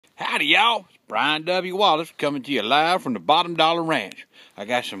Howdy, y'all. It's Brian W. Wallace coming to you live from the Bottom Dollar Ranch. I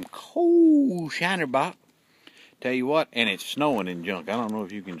got some cold shiner bop. Tell you what, and it's snowing in junk. I don't know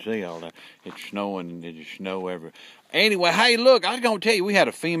if you can see all that. It's snowing and there's snow everywhere. Anyway, hey, look, I was going to tell you, we had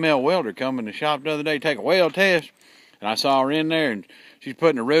a female welder come in the shop the other day to take a weld test. And I saw her in there, and she's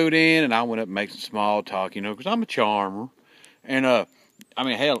putting a root in, and I went up and made some small talk, you know, because I'm a charmer. And, I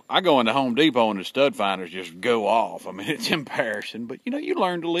mean, hell, I go into Home Depot and the stud finders just go off. I mean, it's embarrassing, but, you know, you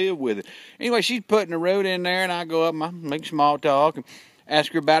learn to live with it. Anyway, she's putting a root in there, and I go up and I make small talk and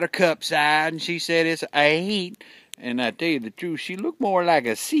ask her about her cup size, and she said it's an 8. And I tell you the truth, she looked more like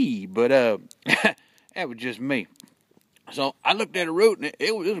a C, but that was just me. So I looked at her root, and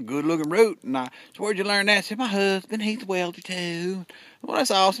it was a good-looking root. And I said, where'd you learn that? I said, my husband, he's a welder, too. Well,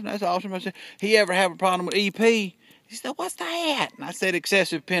 that's awesome. That's awesome. I said, he ever have a problem with EP? He said, what's that? And I said,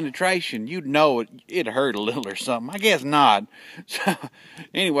 excessive penetration. You'd know it. It hurt a little or something. I guess not. So,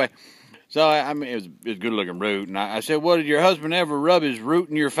 anyway, so, I mean, it was a good-looking root. And I said, well, did your husband ever rub his root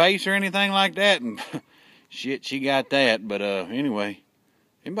in your face or anything like that? And shit, she got that. But, anyway,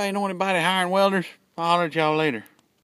 anybody know anybody hiring welders? I'll holler at y'all later.